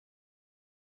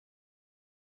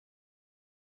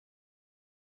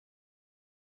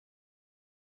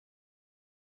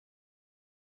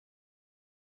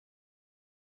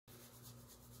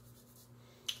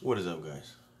What is up,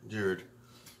 guys?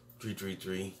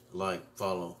 Jared333, like,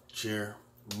 follow, share,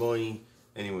 boy.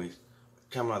 Anyways,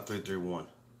 CAMELOT331,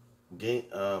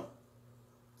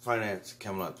 finance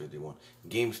CAMELOT331.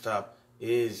 Gamestop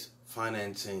is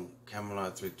financing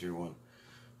CAMELOT331.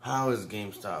 How is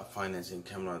Gamestop financing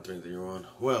CAMELOT331?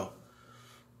 Well,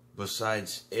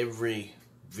 besides every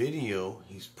video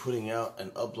he's putting out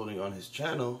and uploading on his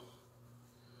channel,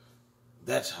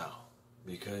 that's how.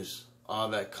 Because all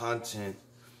that content,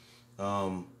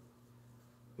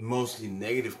 mostly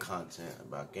negative content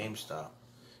about GameStop,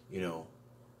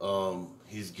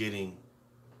 he's getting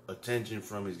attention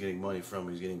from, he's getting money from,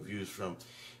 he's getting views from,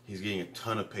 he's getting a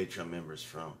ton of Patreon members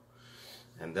from,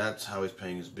 and that's how he's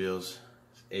paying his bills.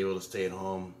 He's able to stay at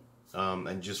home,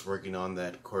 and just working on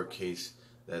that court case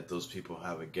that those people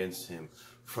have against him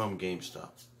from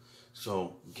GameStop.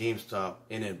 So GameStop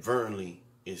inadvertently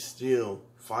is still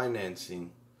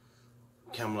financing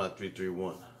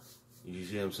CAMELOT331. You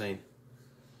see what I'm saying?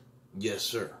 Yes,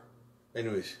 sir.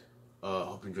 Anyways,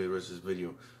 hope you enjoy the rest of this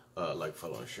video. Like,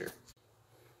 follow, and share.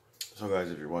 So,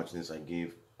 guys, if you're watching this, I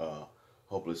gave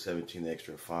Hopeless 17 the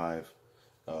extra 5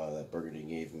 that Burgundy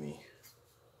gave me.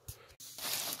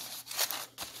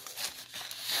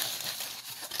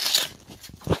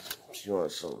 She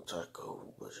wants some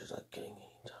taco, but she's not getting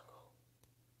any taco.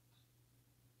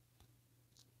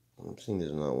 I'm seeing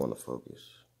this not want to focus.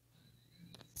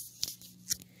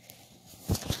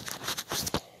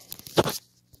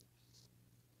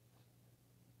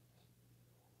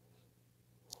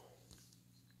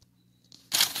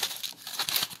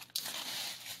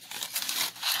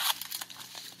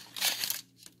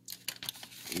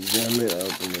 Damn it, I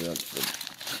opened it up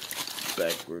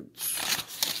backwards.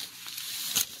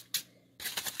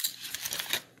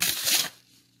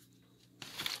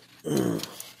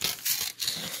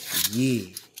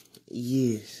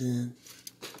 Yeah, son.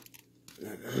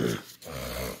 I'm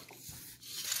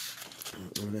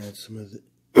gonna add some of the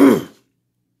I'm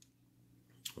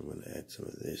gonna add some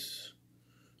of this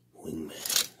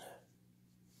wingman.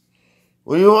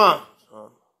 What do you want, son?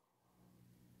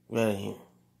 Get out of here.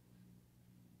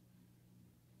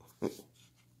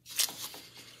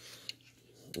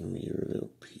 Let me give her a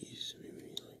little piece, maybe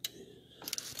like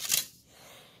this.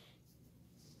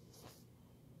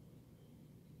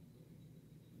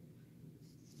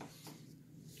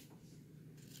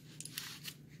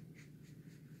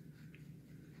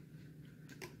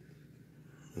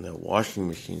 And that washing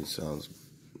machine sounds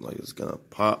like it's gonna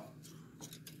pop.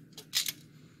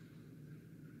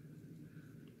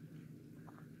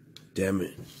 Damn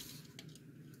it.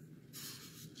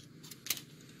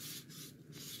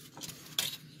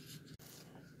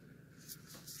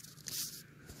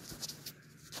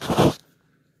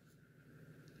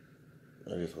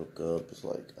 I just woke up. It's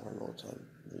like, I don't know what time.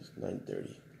 It's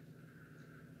 9:30.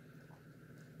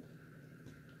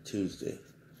 Tuesday.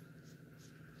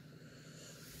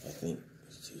 I think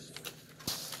it's Tuesday.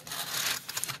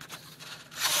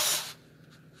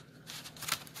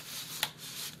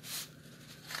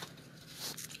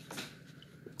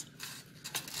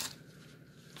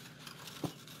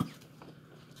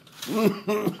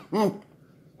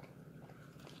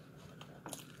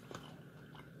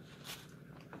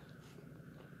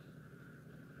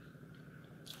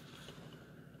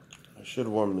 I should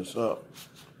warm this up.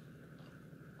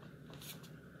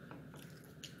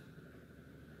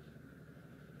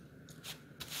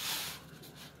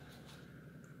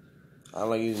 I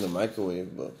like using the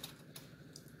microwave, but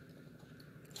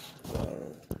I don't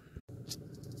know.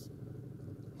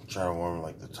 Try to warm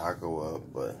like the taco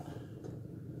up, but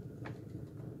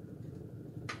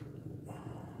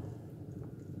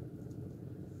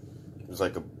there's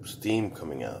like a steam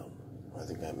coming out. I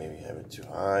think I maybe have it too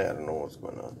high. I don't know what's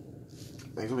going on.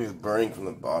 Maybe it's burning from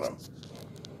the bottom.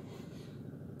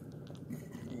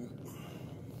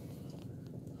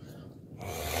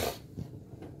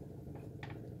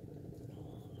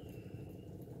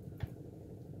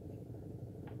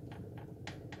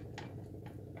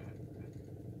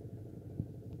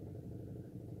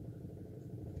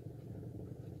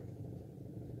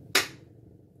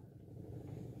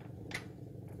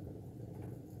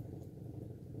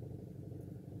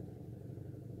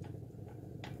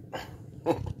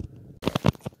 Let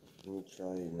me try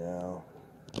it now.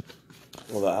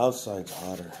 Well, the outside's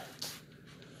hotter.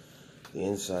 The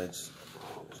inside's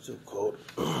still cold.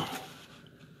 A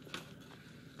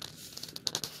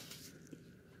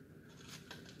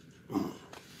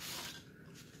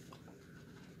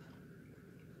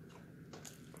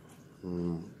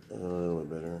little bit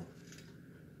better,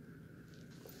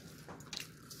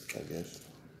 I guess.